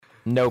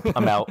Nope,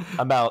 I'm out.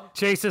 I'm out.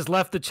 Chase has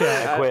left the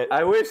chat. I quit.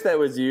 I wish that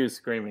was you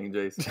screaming,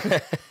 Jason.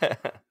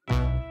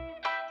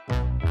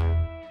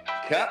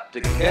 Cup to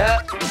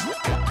cup.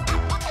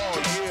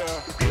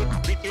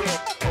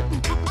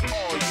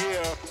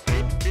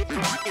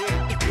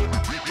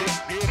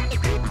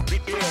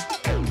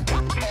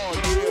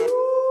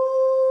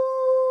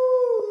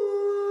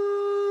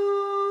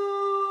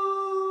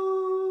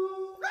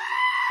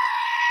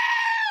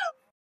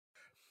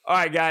 All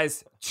right,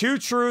 guys. 2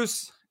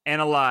 truths and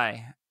a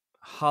lie.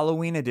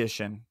 Halloween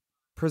edition.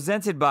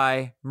 Presented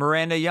by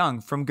Miranda Young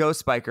from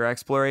Ghost Biker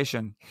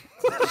Exploration.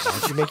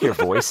 Why'd you make your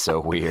voice so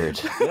weird?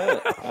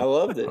 Yeah, I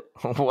loved it.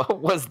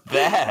 What was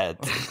that?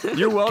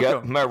 You're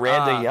welcome.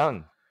 Miranda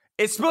Young.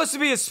 It's supposed to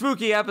be a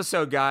spooky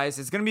episode, guys.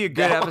 It's going to be a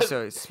good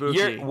episode.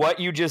 Spooky. What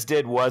you just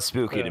did was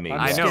spooky to me. I'm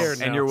I know, scared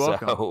now. and you're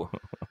welcome. So,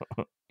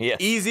 yes.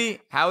 Easy.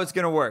 How it's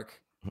going to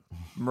work.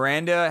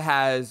 Miranda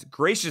has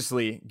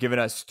graciously given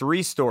us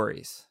 3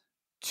 stories.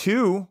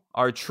 2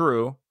 are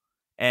true.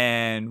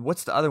 And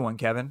what's the other one,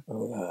 Kevin?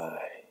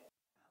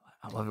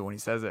 I love it when he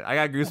says it. I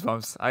got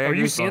goosebumps. Are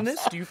you seeing this?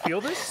 Do you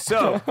feel this?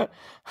 So,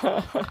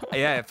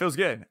 yeah, it feels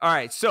good. All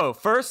right. So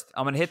first,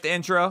 I'm going to hit the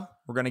intro.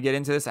 We're going to get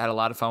into this. I had a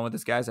lot of fun with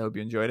this, guys. I hope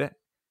you enjoyed it.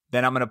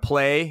 Then I'm going to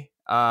play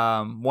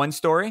one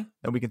story.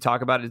 Then we can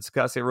talk about it,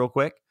 discuss it real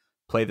quick.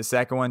 Play the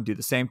second one. Do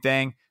the same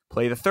thing.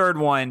 Play the third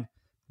one.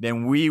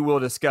 Then we will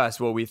discuss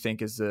what we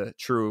think is the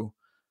true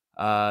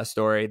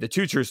story, the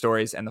 2 true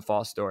stories, and the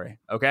false story.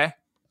 Okay?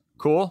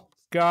 Cool?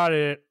 Got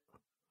it.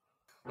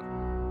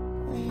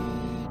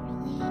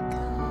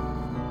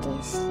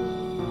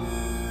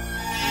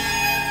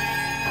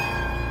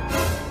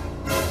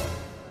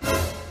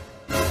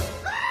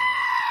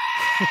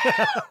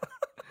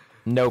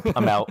 Nope,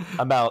 I'm out.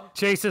 I'm out.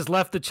 Chase has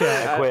left the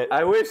chat. I quit.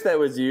 I wish that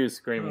was you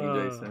screaming,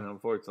 Jason.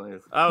 Unfortunately,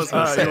 I was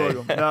going to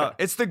say. No,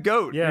 it's the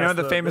goat. Yeah, you know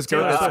it's the famous the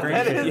goat goat.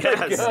 that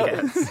that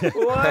screams? is Yes, the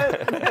goat.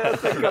 What?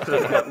 That's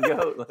a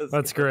goat.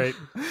 That's great.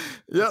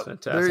 Yep.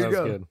 fantastic. There you Sounds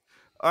go. good.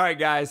 All right,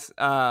 guys.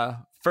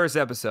 First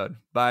episode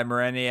by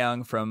Miranda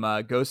Young from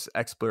Ghost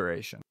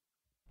Exploration.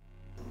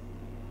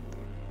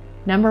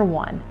 Number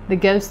 1. The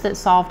ghost that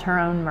solved her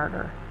own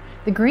murder.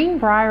 The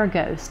Greenbrier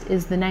ghost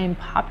is the name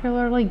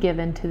popularly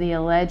given to the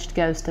alleged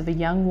ghost of a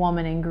young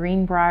woman in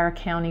Greenbrier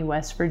County,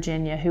 West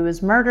Virginia, who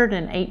was murdered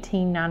in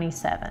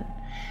 1897.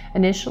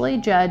 Initially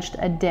judged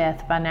a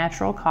death by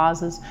natural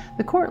causes,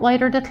 the court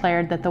later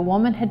declared that the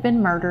woman had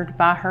been murdered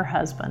by her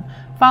husband,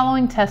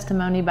 following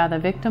testimony by the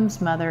victim's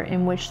mother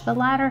in which the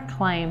latter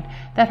claimed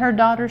that her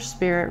daughter's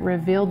spirit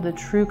revealed the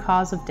true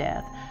cause of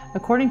death.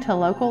 According to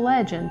local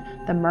legend,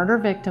 the murder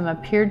victim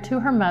appeared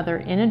to her mother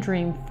in a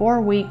dream 4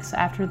 weeks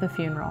after the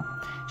funeral.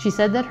 She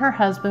said that her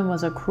husband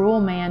was a cruel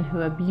man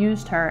who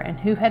abused her and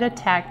who had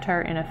attacked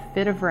her in a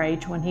fit of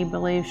rage when he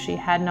believed she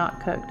had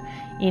not cooked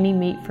any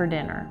meat for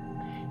dinner.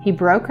 He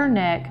broke her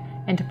neck,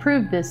 and to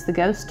prove this, the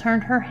ghost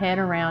turned her head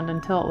around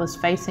until it was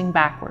facing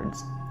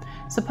backwards.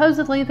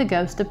 Supposedly, the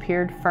ghost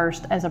appeared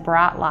first as a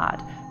bright light,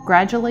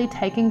 gradually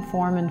taking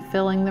form and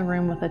filling the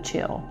room with a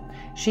chill.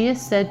 She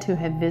is said to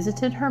have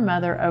visited her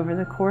mother over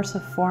the course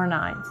of 4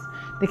 nights.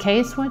 The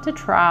case went to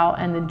trial,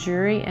 and the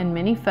jury and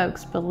many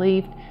folks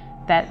believed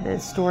that the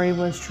story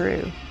was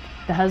true.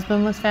 The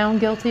husband was found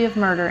guilty of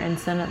murder and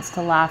sentenced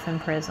to life in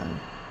prison.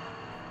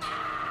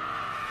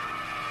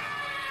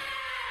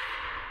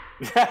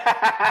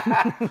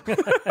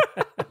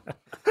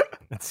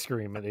 That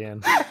scream at the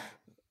end.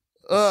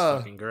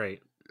 Fucking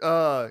great.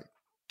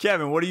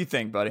 Kevin, what do you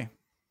think, buddy?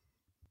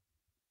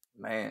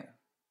 Man.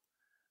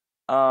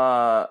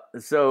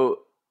 So,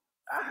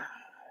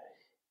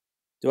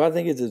 do I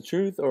think it's a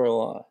truth or a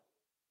lie?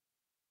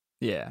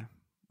 Yeah.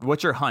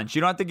 What's your hunch?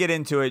 You don't have to get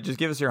into it. Just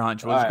give us your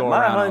hunch. We'll All just right, go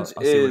my around. hunch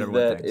I'll see what is everyone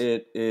that thinks.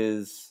 it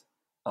is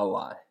a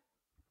lie.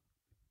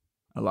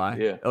 A lie?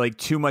 Yeah. Like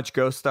too much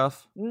ghost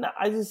stuff? No,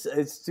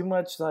 it's too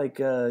much like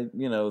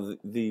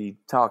the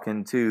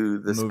talking to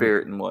the Movie.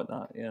 spirit and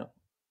whatnot. You know,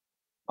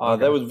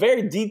 Okay. that was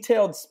very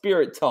detailed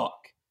spirit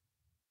talk.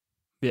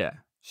 Yeah.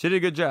 She did a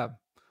good job.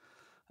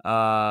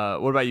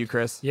 What about you,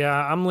 Chris? Yeah,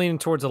 I'm leaning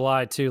towards a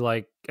lie too.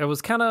 Like I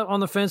was kind of on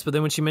the fence, but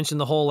then when she mentioned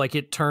the whole like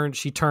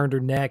she turned her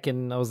neck,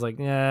 and I was like,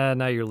 yeah,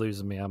 now you're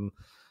losing me. And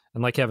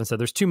like Kevin said,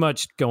 there's too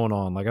much going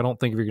on. Like I don't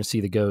think if you're gonna see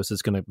the ghost,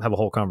 it's gonna have a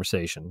whole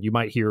conversation. You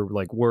might hear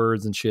like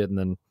words and shit, and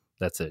then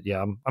that's it.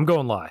 Yeah, I'm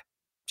going lie.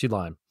 She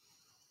lying.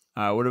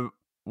 What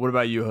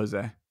about you,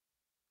 Jose?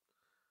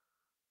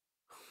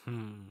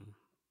 I'm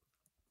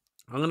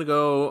gonna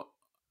go.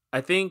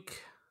 I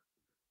think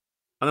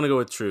I'm gonna go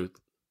with truth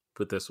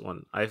with this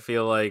one. I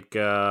feel like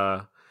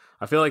the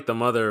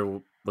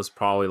mother was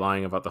probably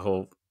lying about the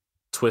whole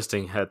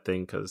twisting head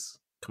thing because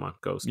come on,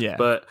 ghost. Yeah,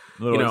 but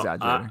a little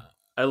exaggerated.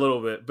 a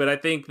little bit. But I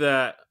think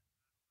that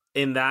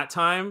in that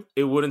time,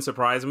 it wouldn't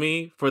surprise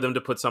me for them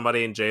to put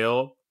somebody in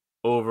jail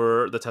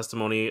over the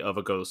testimony of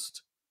a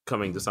ghost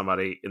coming to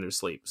somebody in their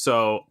sleep.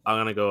 So I'm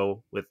gonna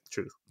go with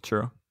truth.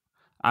 True.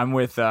 I'm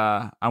with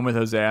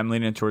Jose. I'm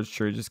leaning towards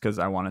true just because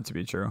I want it to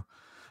be true.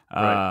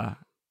 Right.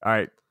 All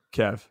right,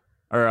 Kev.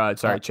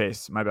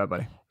 Chase. My bad,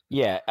 buddy.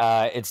 Yeah,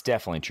 it's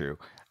definitely true.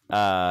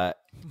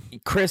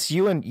 Chris,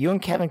 you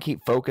and Kevin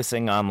keep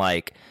focusing on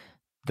like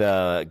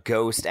the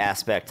ghost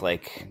aspect,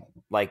 like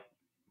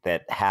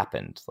that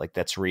happened, like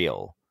that's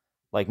real.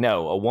 Like,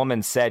 no, a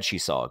woman said she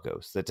saw a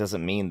ghost. That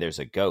doesn't mean there's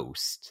a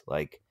ghost.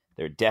 Like,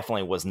 there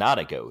definitely was not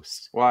a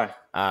ghost. Why?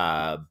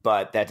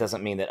 But that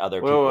doesn't mean that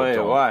other people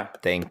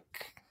don't think.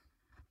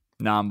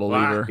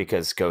 Non-believer.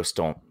 Because ghosts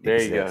don't There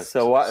exist.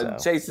 you go. So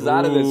Chase is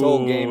out of this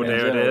whole game in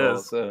there it general.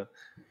 is. So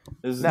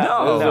this is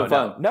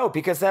No,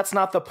 because that's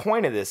not the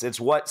point of this. It's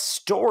what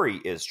story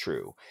is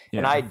true. Yeah.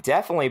 And I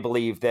definitely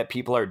believe that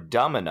people are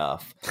dumb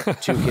enough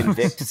to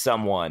convict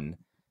someone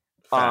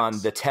on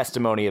the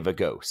testimony of a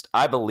ghost.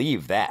 I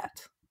believe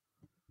that.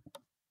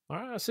 All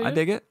right, I see. I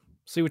dig it.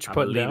 See what you're I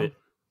putting believe down. it.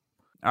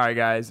 All right,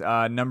 guys.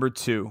 Number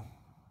 2.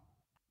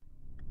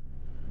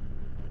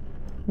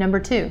 Number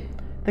 2,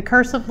 The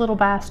Curse of Little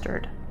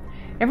Bastard.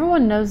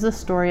 Everyone knows the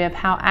story of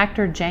how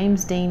actor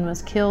James Dean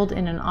was killed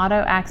in an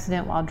auto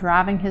accident while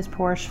driving his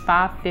Porsche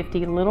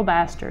 550 Little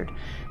Bastard,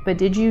 but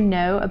did you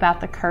know about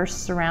the curse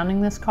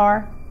surrounding this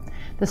car?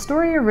 The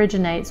story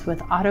originates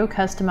with auto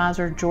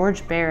customizer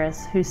George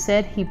Barris, who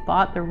said he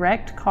bought the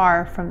wrecked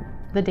car from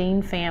the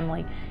Dean family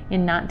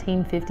in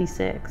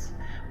 1956.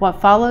 What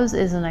follows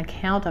is an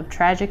account of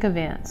tragic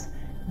events.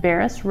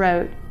 Barris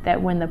wrote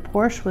that when the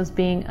Porsche was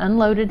being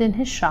unloaded in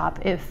his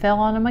shop, it fell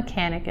on a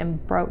mechanic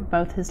and broke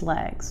both his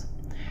legs.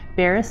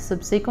 Barris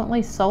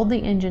subsequently sold the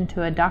engine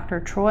to a Dr.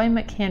 Troy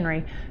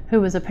McHenry, who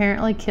was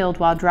apparently killed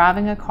while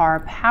driving a car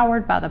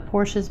powered by the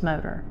Porsche's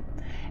motor.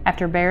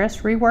 After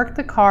Barris reworked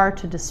the car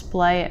to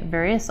display at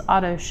various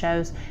auto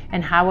shows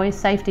and highway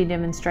safety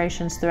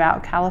demonstrations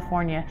throughout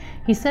California,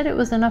 he said it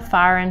was in a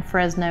fire in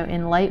Fresno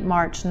in late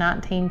March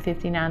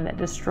 1959 that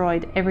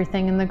destroyed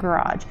everything in the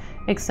garage,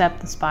 except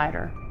the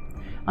Spider.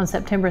 On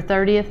September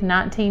 30th,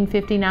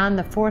 1959,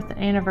 the 4th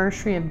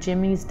anniversary of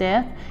Jimmy's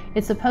death,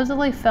 it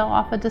supposedly fell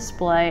off a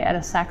display at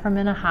a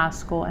Sacramento high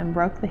school and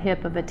broke the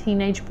hip of a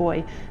teenage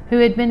boy who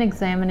had been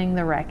examining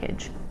the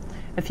wreckage.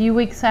 A few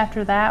weeks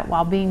after that,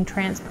 while being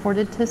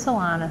transported to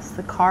Salinas,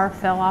 the car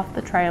fell off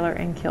the trailer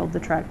and killed the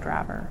truck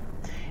driver.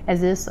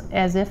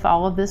 As if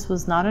all of this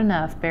was not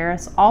enough,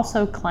 Barris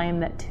also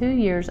claimed that 2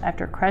 years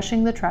after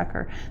crushing the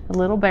trucker, the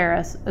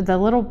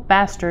little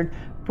bastard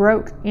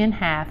broke in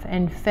half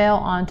and fell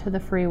onto the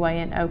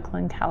freeway in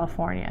Oakland,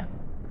 California.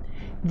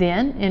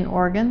 Then, in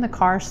Oregon, the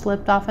car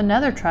slipped off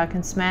another truck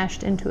and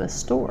smashed into a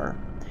store.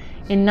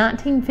 In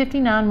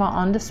 1959, while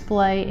on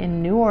display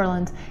in New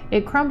Orleans,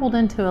 it crumbled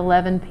into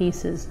 11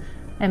 pieces,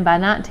 and by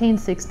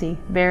 1960,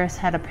 Barris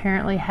had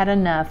apparently had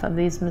enough of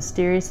these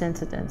mysterious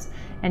incidents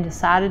and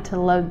decided to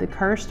load the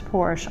cursed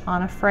Porsche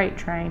on a freight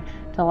train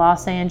to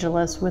Los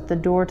Angeles with the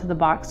door to the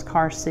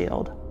boxcar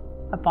sealed.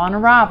 Upon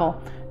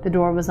arrival, the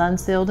door was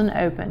unsealed and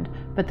opened,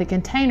 but the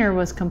container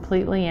was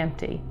completely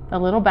empty. The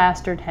little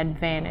bastard had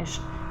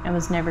vanished and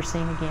was never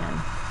seen again.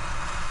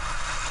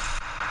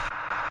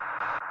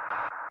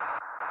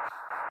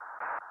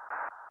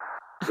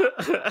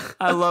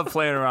 I love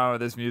playing around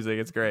with this music.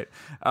 It's great.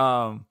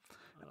 I'm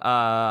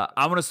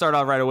going to start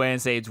off right away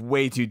and say it's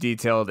way too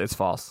detailed. It's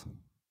false.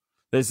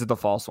 This is the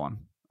false one.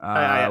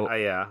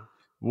 Yeah.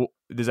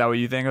 Is that what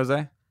you think,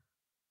 Jose?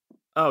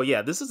 Oh,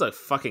 yeah. This is a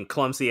fucking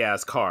clumsy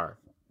ass car.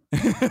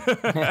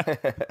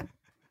 It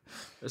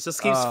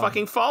just keeps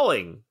fucking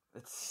falling.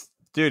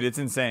 Dude, it's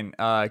insane.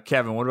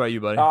 Kevin, what about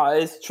you, buddy?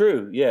 It's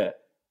true. Yeah,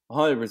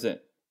 100%.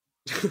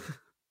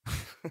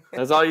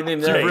 That's all you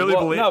need to know. You really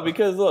believe? No,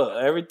 because look,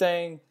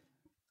 everything,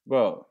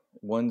 bro.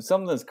 When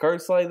something's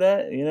cursed like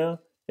that,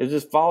 it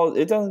just follows.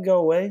 It doesn't go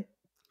away.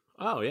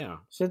 Oh yeah,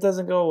 shit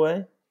doesn't go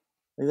away.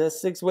 Like, that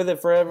sticks with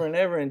it forever and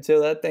ever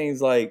until that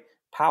thing's like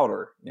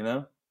powder.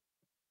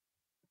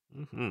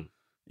 Mm-hmm.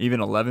 Even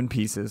 11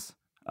 pieces.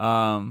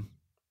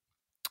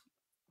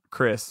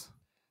 Chris.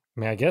 I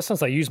mean, I guess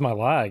since I used my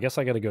lie, I guess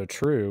I got to go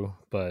true.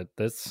 But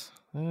that's.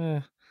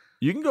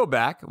 You can go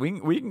back. We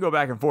can go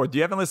back and forth.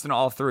 You haven't listened to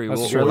all three.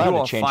 That's We'll true. do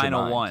Allowed a to change your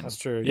final mind. one. That's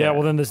true. Yeah.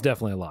 Well, then this is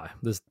definitely a lie.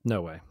 There's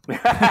no way.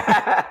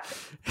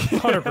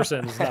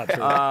 100% is not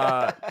true.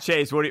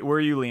 Chase, where are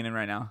you leaning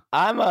right now?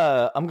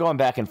 I'm going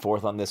back and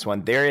forth on this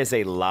one. There is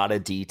a lot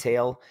of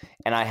detail,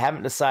 and I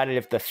haven't decided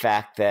if the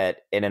fact that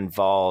it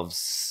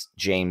involves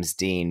James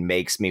Dean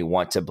makes me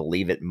want to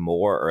believe it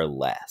more or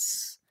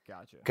less.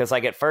 Gotcha. Because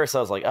at first I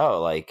was like, oh,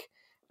 like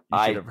You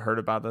should have heard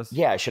about this.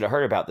 Yeah, I should have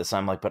heard about this.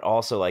 I'm like, but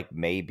also like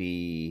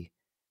maybe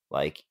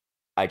like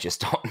I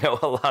just don't know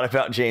a lot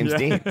about James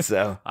Dean.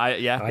 So I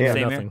know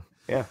same nothing.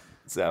 here. Yeah.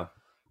 So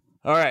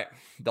all right,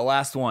 the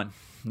last one,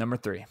 number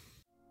 3.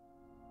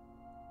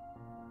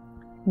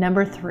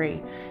 Number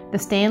 3, the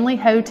Stanley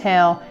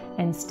Hotel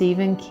and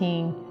Stephen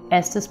King,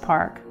 Estes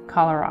Park,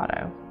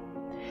 Colorado.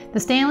 The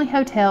Stanley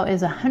Hotel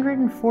is a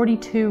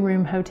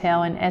 142-room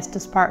hotel in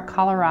Estes Park,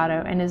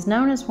 Colorado, and is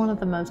known as one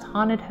of the most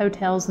haunted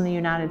hotels in the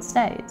United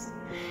States.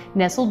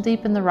 Nestled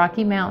deep in the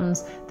Rocky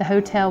Mountains, the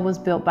hotel was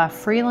built by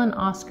Freeland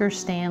Oscar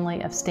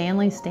Stanley of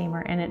Stanley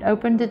Steamer, and it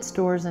opened its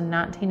doors in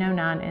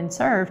 1909 and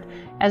served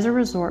as a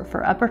resort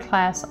for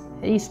upper-class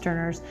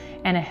Easterners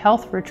and a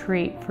health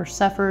retreat for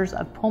sufferers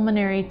of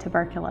pulmonary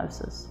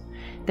tuberculosis.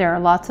 There are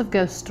lots of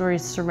ghost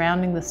stories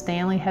surrounding the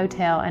Stanley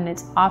Hotel, and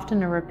it's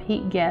often a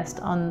repeat guest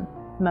on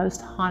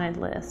most haunted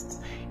lists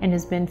and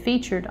has been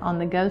featured on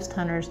the Ghost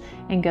Hunters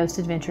and Ghost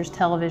Adventures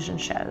television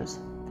shows.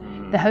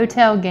 The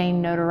hotel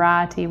gained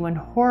notoriety when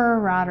horror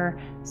writer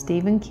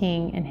Stephen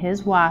King and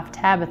his wife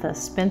Tabitha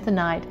spent the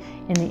night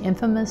in the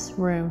infamous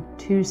room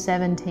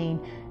 217,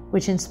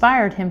 which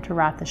inspired him to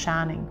write The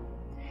Shining.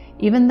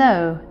 Even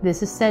though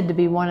this is said to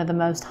be one of the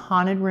most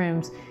haunted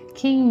rooms,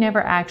 King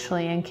never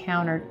actually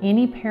encountered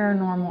any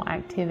paranormal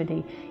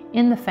activity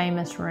in the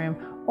famous room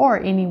or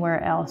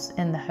anywhere else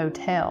in the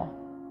hotel.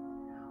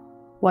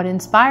 What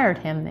inspired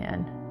him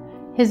then?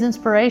 His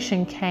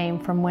inspiration came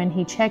from when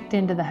he checked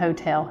into the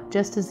hotel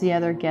just as the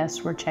other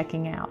guests were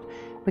checking out,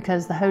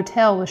 because the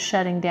hotel was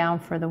shutting down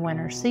for the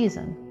winter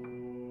season.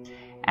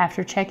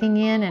 After checking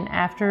in and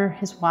after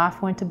his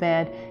wife went to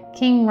bed,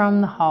 King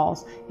roamed the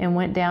halls and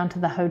went down to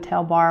the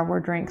hotel bar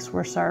where drinks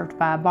were served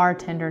by a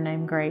bartender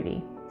named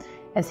Grady.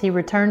 As he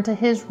returned to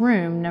his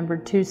room,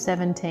 numbered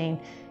 217,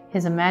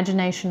 his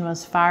imagination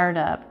was fired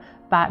up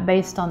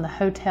based on the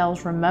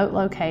hotel's remote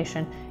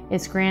location,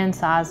 its grand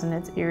size, and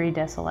its eerie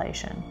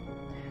desolation.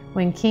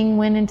 When King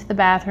went into the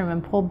bathroom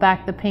and pulled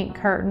back the pink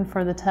curtain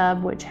for the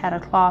tub, which had a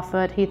claw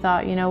foot, he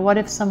thought, what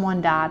if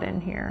someone died in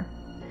here?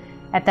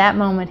 At that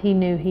moment, he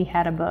knew he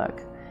had a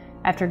book.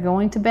 After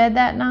going to bed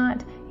that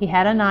night, he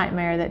had a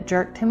nightmare that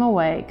jerked him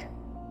awake.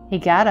 He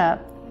got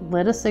up,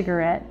 lit a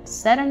cigarette,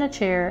 sat in a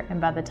chair,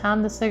 and by the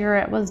time the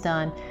cigarette was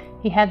done,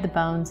 he had the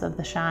bones of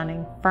The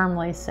Shining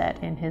firmly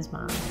set in his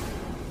mind.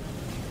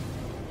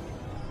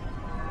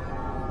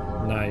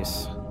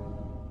 Nice.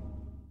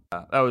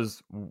 That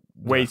was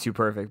way too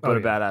perfect, but Oh, a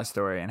yeah. badass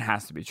story and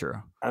has to be true.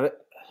 I,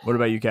 What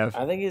about you, Kev?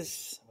 I think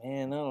it's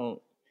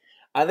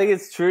I think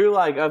it's true.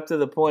 Like up to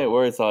the point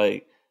where it's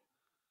like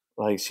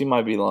she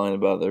might be lying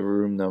about the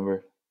room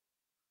number.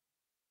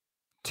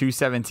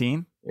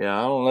 217? Yeah,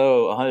 I don't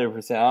know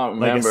 100%. I don't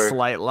Like remember. a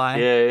slight lie?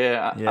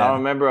 Yeah. Yeah. I don't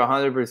remember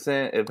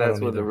 100% if that's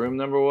don't what the either. room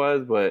number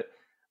was, but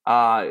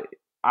I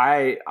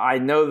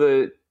know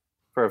that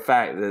for a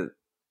fact that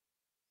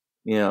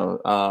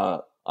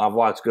I've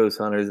watched Ghost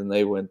Hunters and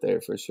they went there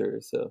for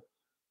sure. So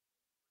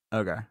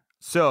Okay.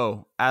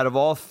 So, out of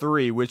all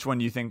three, which one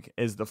do you think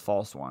is the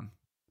false one?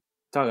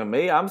 talking to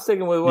me, I'm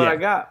sticking with what Yeah. I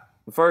got.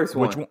 The first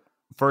one. Which one?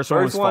 First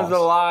one was First one's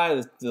false. a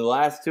lie. The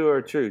last two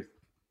are truth.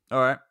 All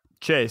right.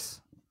 Chase,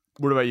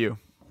 what about you?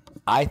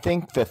 I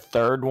think the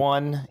third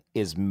one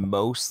is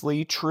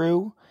mostly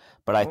true,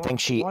 but I think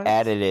she What?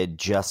 edited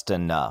just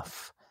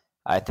enough.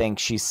 I think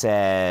she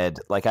said,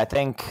 like, I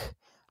think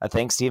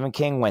Stephen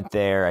King went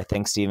there. I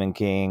think Stephen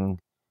King,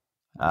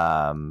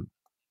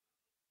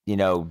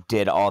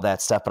 did all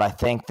that stuff, but I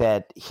think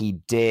that he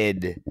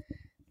did,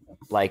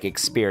 like,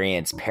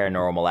 experience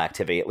paranormal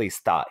activity, at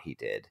least thought he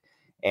did.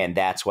 And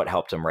that's what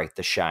helped him write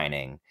The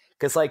Shining.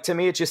 Because, like, to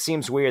me, it just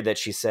seems weird that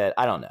she said,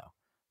 I don't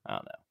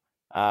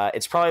know.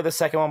 It's probably the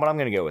second one, but I'm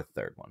going to go with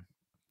the third one.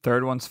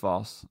 Third one's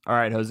false. All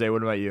right, Jose,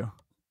 what about you?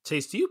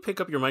 Chase, do you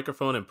pick up your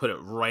microphone and put it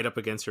right up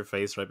against your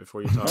face right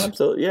before you talk?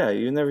 Absolutely. Yeah,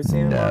 you've never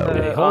seen it No. on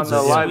He the, holds on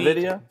the it. live Sweet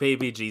video?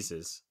 baby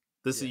Jesus.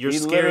 You're He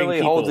scaring literally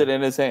people. holds it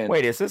in his hand.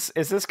 Wait, is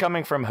this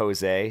coming from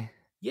Jose,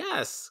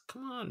 Yes,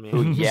 come on, man.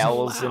 who You're so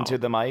yells loud. into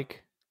the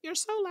mic? You're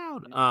so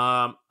loud. He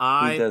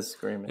I does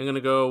scream am it. gonna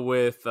go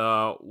with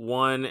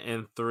 1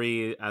 and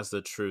 3 as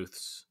the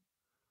truths,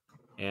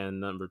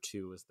 and number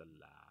 2 is the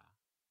lie.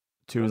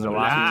 Two is a Number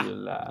lie. two is a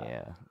lie.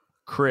 Yeah.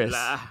 Chris.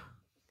 Lie.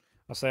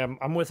 I'll say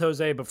I'm with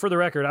Jose, but for the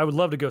record, I would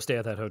love to go stay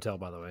at that hotel,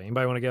 by the way.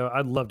 Anybody want to go?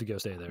 I'd love to go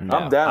stay there. No.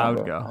 I'm down. I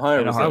would bro. go.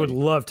 100%. I would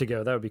love to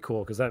go. That would be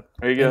cool because that,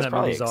 There you go. and It's that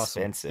Probably movie's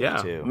awesome. expensive, Yeah.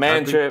 too. Man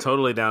I'd be trip.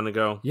 totally down to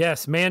go.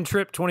 Yes, man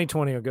trip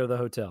 2020 will go to the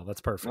hotel.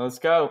 That's perfect. Let's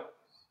go.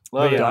 But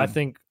Love yeah, it. I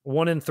think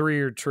 1 and 3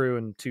 are true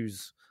and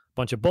 2's a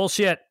bunch of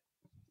bullshit.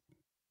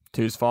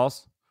 Two's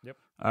false? Yep.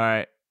 All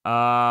right.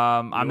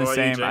 I'm What the about you,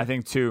 same. Jay?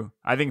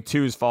 I think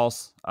two is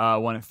false.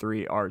 1 and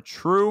 3 are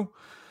true.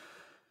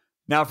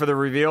 Now for the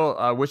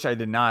reveal, which I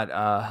did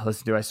not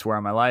listen to, I swear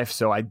on my life.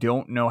 So I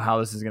don't know how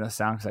this is going to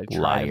sound because I tried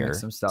to Liar.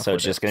 mix some stuff. So with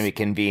it's just it. going to be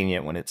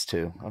convenient when it's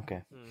two.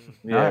 Okay.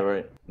 Yeah,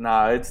 right.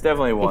 Nah, it's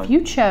definitely one. If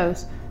you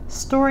chose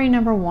story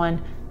number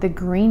 1, the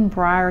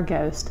Greenbrier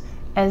Ghost,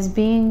 as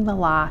being the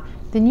lie,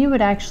 then you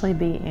would actually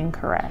be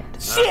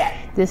incorrect. Shit!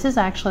 This is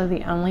actually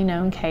the only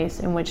known case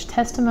in which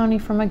testimony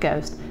from a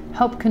ghost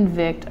helped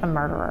convict a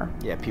murderer.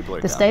 Yeah, people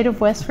are The dumb. state of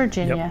West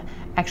Virginia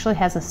actually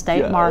has a state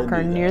Yeah, I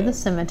marker knew near that. the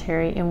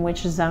cemetery in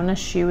which Zona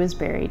Shue is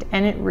buried,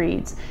 and it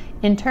reads,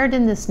 "Interred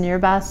in this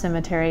nearby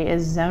cemetery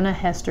is Zona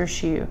Hester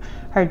Shue.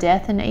 Her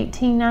death in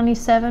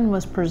 1897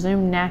 was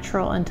presumed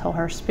natural until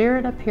her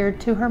spirit appeared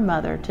to her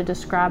mother to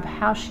describe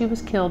how she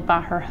was killed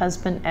by her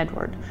husband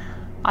Edward.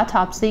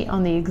 Autopsy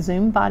on the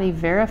exhumed body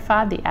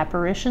verified the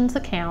apparition's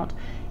account.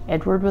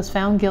 Edward was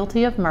found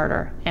guilty of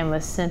murder and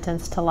was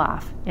sentenced to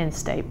life in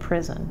state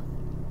prison."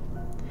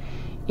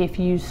 If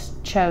you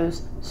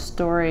chose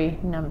story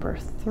number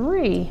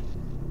 3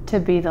 to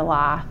be the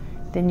lie,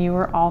 then you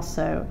were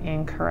also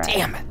incorrect.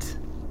 Damn it.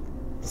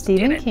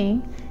 Stephen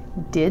King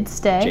did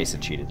stay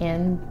Jason cheated.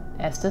 in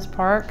Estes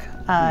Park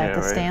at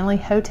the Stanley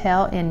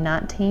Hotel in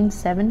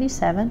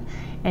 1977,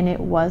 and it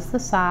was the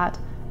site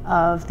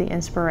of the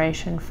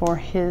inspiration for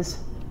his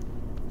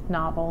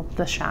novel,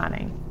 The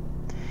Shining.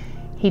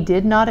 He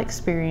did not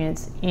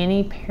experience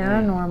any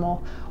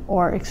paranormal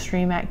or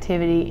extreme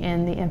activity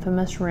in the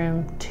infamous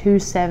room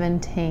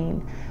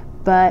 217,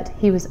 but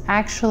he was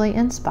actually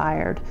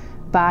inspired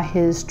by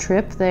his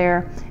trip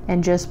there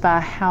and just by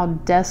how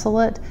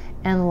desolate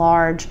and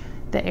large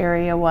the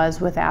area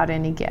was without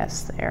any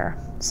guests there.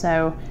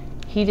 So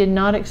he did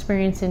not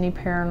experience any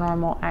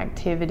paranormal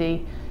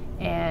activity,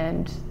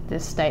 and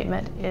this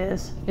statement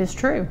is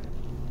true.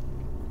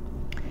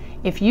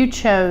 If you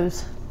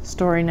chose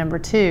story number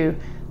 2,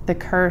 The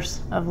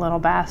Curse of Little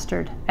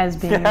Bastard, as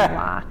being a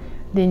lie,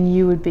 then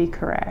you would be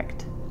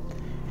correct.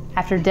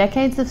 After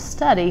decades of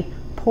study,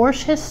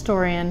 Porsche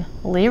historian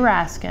Lee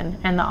Raskin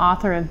and the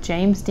author of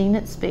James Dean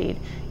at Speed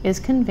is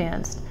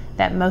convinced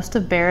that most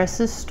of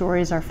Barris's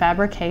stories are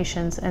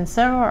fabrications and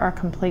several are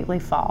completely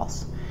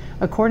false.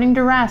 According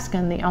to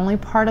Raskin, the only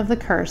part of the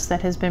curse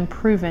that has been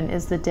proven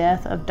is the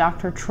death of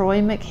Dr.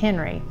 Troy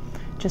McHenry.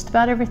 Just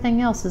about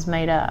everything else is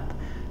made up.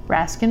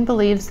 Raskin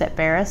believes that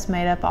Barris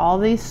made up all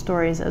these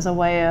stories as a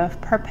way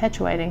of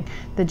perpetuating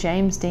the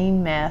James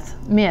Dean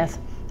myth,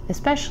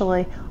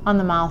 especially on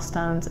the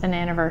milestones and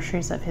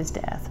anniversaries of his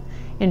death.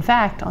 In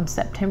fact, on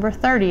September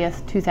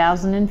 30th,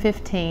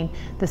 2015,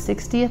 the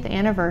 60th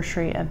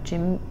anniversary of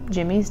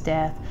Jimmy's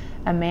death,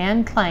 a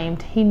man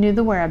claimed he knew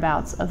the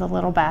whereabouts of the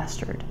little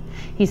bastard.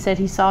 He said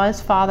he saw his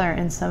father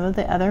and some of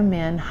the other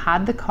men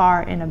hide the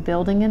car in a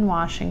building in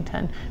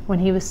Washington when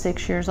he was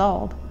 6 years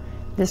old.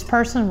 This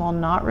person will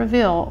not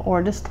reveal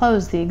or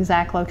disclose the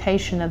exact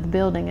location of the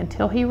building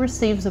until he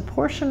receives a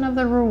portion of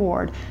the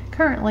reward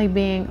currently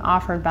being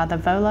offered by the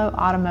Volo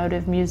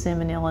Automotive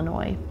Museum in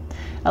Illinois.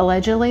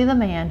 Allegedly, the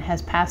man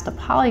has passed a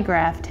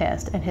polygraph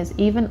test and has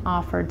even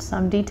offered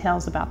some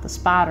details about the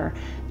spider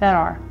that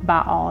are,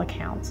 by all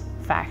accounts,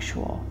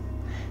 factual.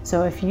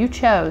 So if you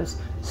chose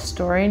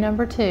story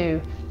number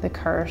 2, The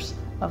Curse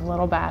of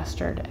Little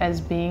Bastard,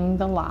 as being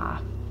the lie,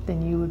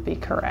 then you would be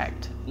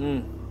correct.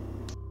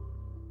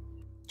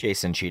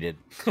 Jason cheated.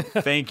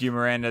 Thank you,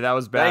 Miranda. That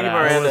was badass. Thank you,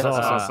 Miranda. That's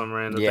awesome,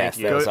 Miranda. Yes,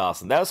 Thank you. that was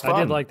awesome. That was fun. I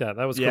did like that.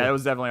 That was cool. Yeah, it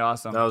was definitely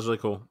awesome. That was really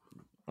cool.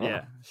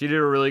 Yeah, she did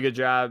a really good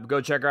job. Go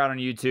check her out on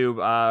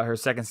YouTube. Her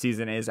second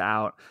season is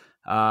out,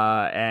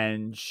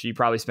 and she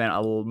probably spent a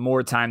little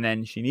more time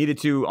than she needed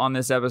to on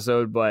this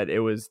episode, but it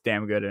was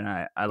damn good, and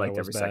I liked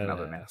every second of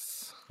it, man.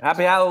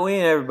 Happy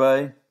Halloween,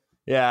 everybody.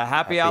 Yeah,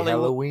 happy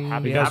Halloween.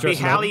 Happy Happy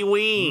dressing up?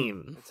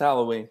 Halloween. It's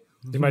Halloween.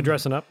 Am I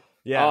dressing up?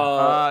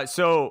 Yeah.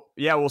 So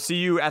yeah, well see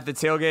you at the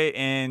tailgate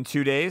in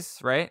 2 days,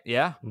 right?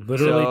 Yeah.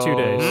 Literally 2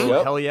 days.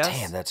 Yep. Hell yes.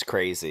 Damn, that's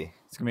crazy.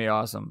 It's gonna be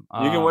awesome.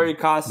 You can wear your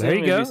costume There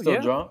you if go. you're still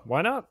Yeah. drunk.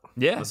 Why not?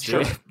 Yeah, Let's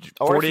sure. do it.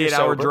 Or if you're 48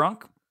 hour sober.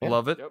 drunk. Yeah.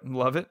 Love it.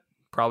 Love it.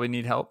 Probably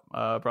need help.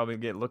 Probably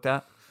get looked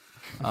at.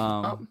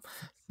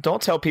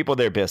 Don't tell people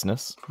their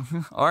business.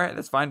 All right,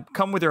 that's fine.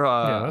 Come with your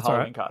that's all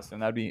Halloween right. costume.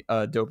 That'd be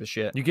dope as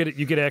shit. You get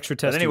an extra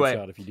test tube anyway.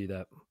 shot if you do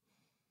that.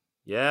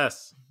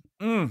 Yes.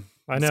 I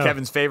It's know.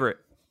 Kevin's favorite.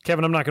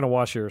 Kevin, I'm not going to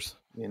wash yours.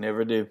 You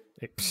never do.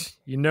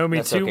 You know me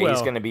That's too okay. well.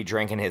 He's going to be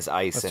drinking his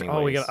ice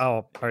anyway.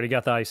 I already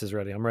got the ices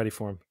ready. I'm ready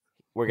for him.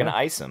 We're going to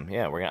ice him.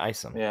 Yeah, we're going to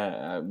ice him.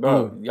 Yeah,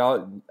 bro,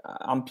 y'all,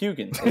 I'm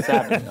puking. It's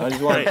happening. I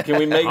just want. Can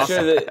we make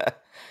sure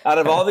that out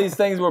of all these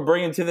things we're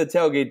bringing to the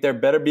tailgate, there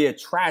better be a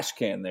trash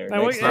can there?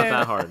 Now, next It's not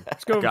that hard.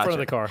 Let's go in front Gotcha. of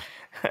the car.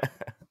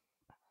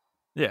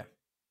 Yeah.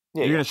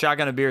 Yeah, You're gonna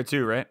shotgun a beer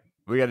too, right?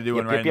 We got to do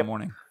one Yep, right yep, in yep. the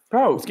morning.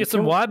 Bro, Let's get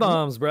some Y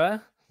bombs,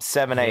 bruh.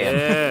 7 a.m.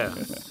 Yeah.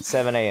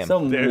 7 a.m.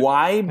 Some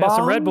Y bombs. Have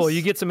some Red Bull.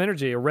 You get some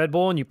energy. A Red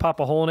Bull, and you pop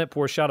a hole in it,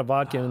 pour a shot of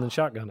vodka, and then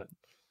shotgun it.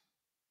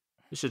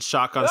 You should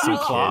shotgun some Oh.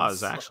 claws,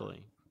 Kids.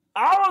 actually.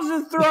 I was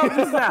just throwing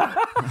this out.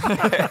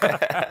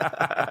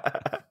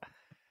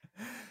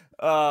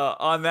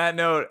 On that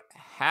note,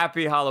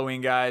 happy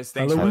Halloween, guys.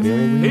 Thanks Halloween. for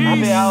listening. Happy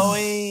Peace.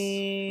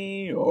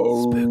 Halloween.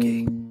 Oh.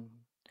 Spooky.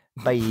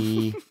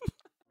 Bye.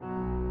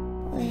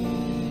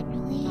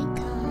 When we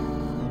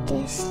go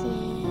to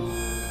sleep.